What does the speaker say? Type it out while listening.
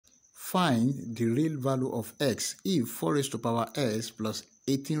Find the real value of x if 4 raised to power s plus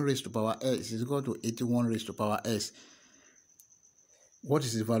 18 raised to power s is equal to 81 raised to power s. What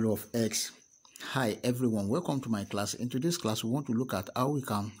is the value of x? Hi everyone, welcome to my class. In today's class, we want to look at how we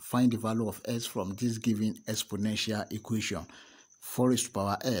can find the value of s from this given exponential equation. 4 raised to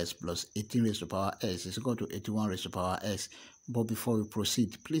power s plus 18 raised to power s is equal to 81 raised to power s. But before we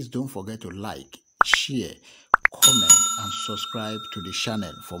proceed, please don't forget to like, share, comment and subscribe to the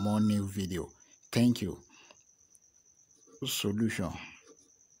channel for more new video. Thank you. Solution: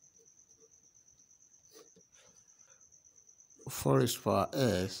 4 raised to power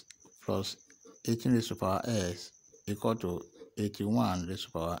s plus 18 raised to power s equal to 81 raised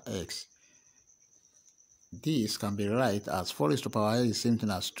to power x. This can be written as 4 raised to power s is the same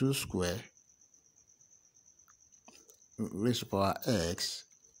thing as 2 square raised to power x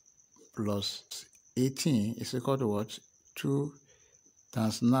plus 18 is equal to what? 2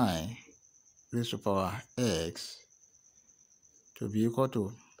 times 9 raised to power x to be equal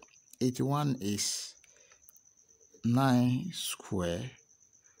to 81 is 9 square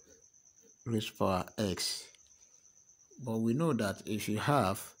raised to power x. But we know that if you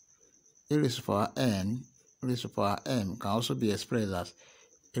have a raised to power n raised to power m can also be expressed as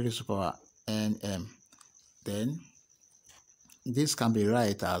a raised to power nm. Then this can be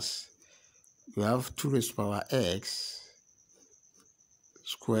written as we have 2 raised to power x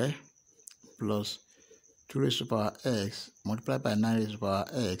square plus 2 raised to power x multiplied by 9 raised to power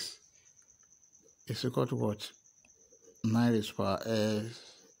x is equal to what? 9 raised to power x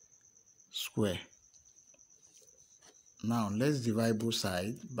square. Now let's divide both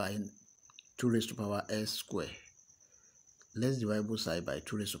sides by 2 raised to power s square. Let's divide both sides by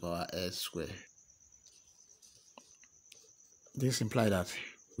 2 raised to power s square. This implies that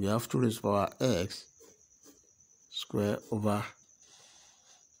we have 2 raised to power x square over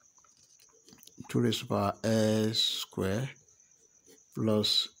 2 raised to power s square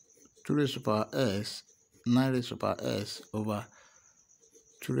plus 2 raised to power s 9 raised to power s over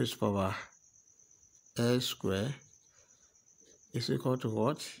 2 raised to power s square is equal to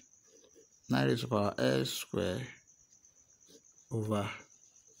what? 9 raised to power s square over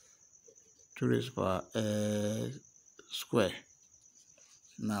 2 raised to power s square.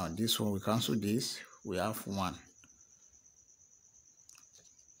 Now this one, we cancel this, we have 1.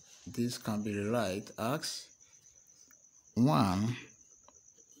 This can be rewritten as 1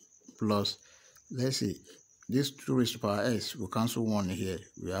 plus, let's see, this 2 raised to power s, we cancel 1 here,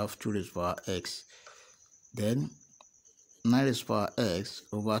 we have 2 raised to power x. Then 9 raised to power x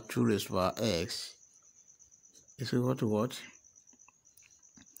over 2 raised to power x is equal to what?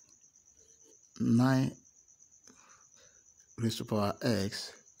 9 raised to power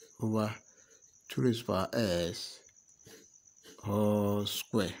x over 2 raised to power s whole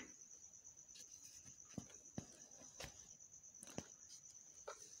square.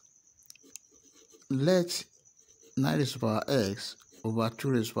 Let 9 raised to power x over 2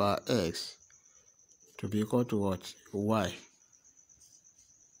 raised to power x to be equal to what? Y.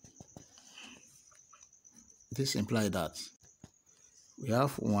 This implies that we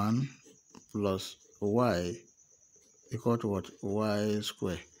have 1 plus y equal to what? Y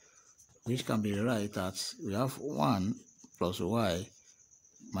square, which can be written as we have 1 plus y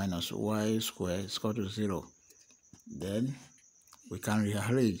minus y square is equal to 0. Then we can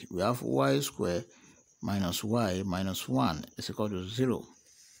rearrange. We have y square minus y minus 1 is equal to 0.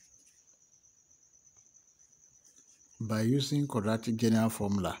 By using quadratic general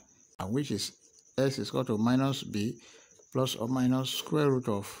formula, which is s is equal to minus b plus or minus square root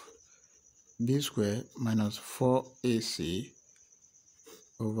of b square minus 4ac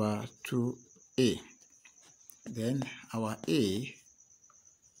over 2a. Then our a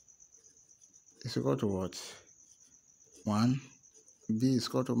is equal to what? 1, b is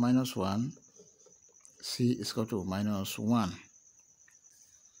equal to minus 1, c is equal to minus 1.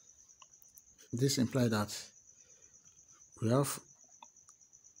 This implies that we have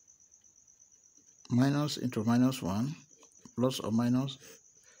minus into minus 1 plus or minus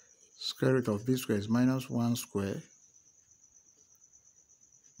square root of b square is minus 1 square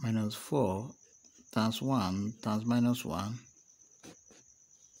minus 4 times 1 times minus 1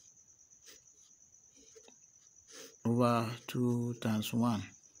 over 2 times 1.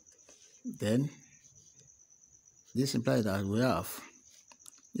 Then this implies that we have,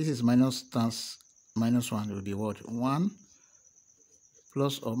 this is minus times minus 1 will be what? 1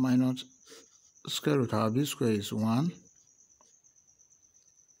 plus or minus square root of b square is 1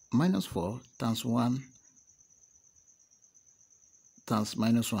 minus 4 times 1 times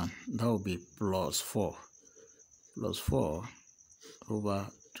minus 1. That will be plus 4 over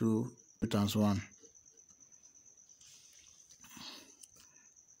 2 2 times 1.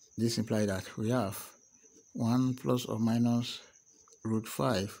 This implies that we have 1 plus or minus root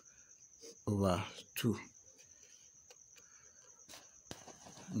 5 over 2.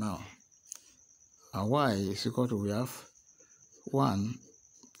 Now, our y is equal to, we have 1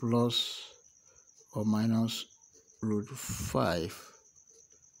 plus or minus root 5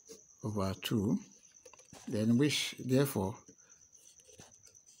 over 2, then which, therefore,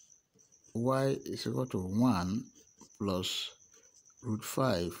 y is equal to 1 plus root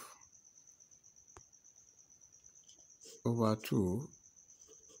 5 over 2,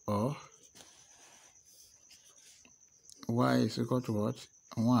 or y is equal to what?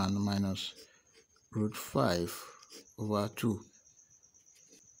 1 minus root 5 over 2.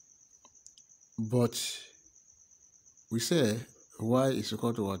 But we say y is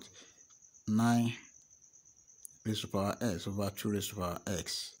equal to what? 9 raised to the power x over 2 raised to the power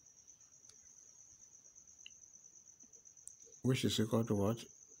x, which is equal to what?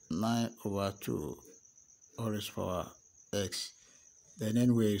 9 over 2 all raised to the power x. Then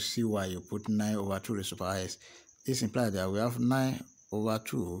anywhere you see y, you put 9 over 2 raised to the power x. This implies that we have 9 over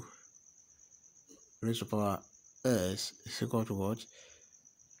 2 raised to the power s is equal to what?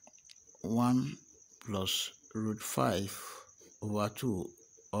 1 plus root 5 over 2,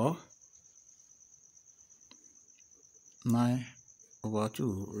 or 9 over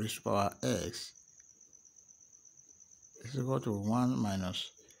 2 raised to the power x is equal to 1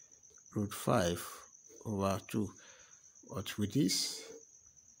 minus root 5 over 2. But with this,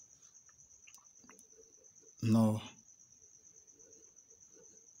 no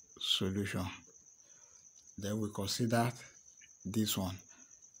solution. Then we consider this one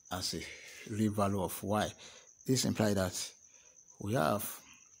as a real value of y. This implies that we have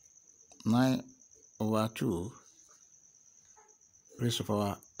 9 over 2 raised to the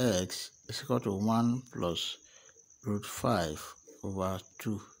power x is equal to 1 plus root 5 over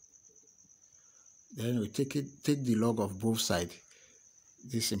 2. Then we take the log of both sides.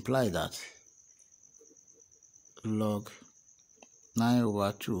 This implies that log 9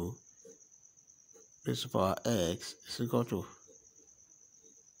 over 2 raised to the power x is equal to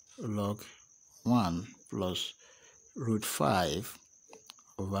log 1 plus root 5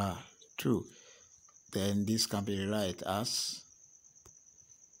 over 2. Then this can be rewritten as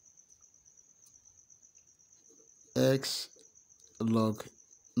x log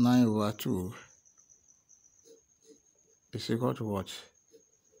 9 over 2 is equal to what?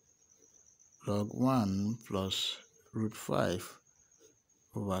 Log 1 plus root 5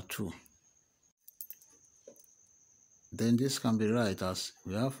 over 2. Then this can be right as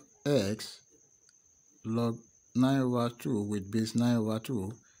we have x log 9 over 2 with base 9 over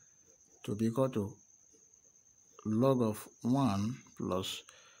 2 to be equal to log of 1 plus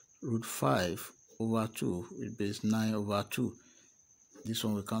root 5 over 2 with base 9 over 2. This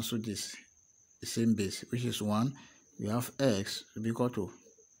one will cancel this, the same base, which is 1. We have x to be equal to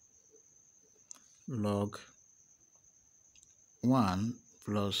log 1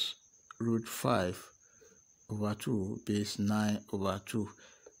 plus root 5 over 2 base 9 over 2.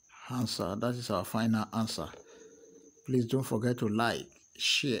 Answer, that is our final answer. Please don't forget to like,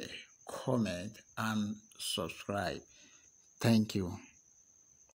 share, comment, and subscribe. Thank you.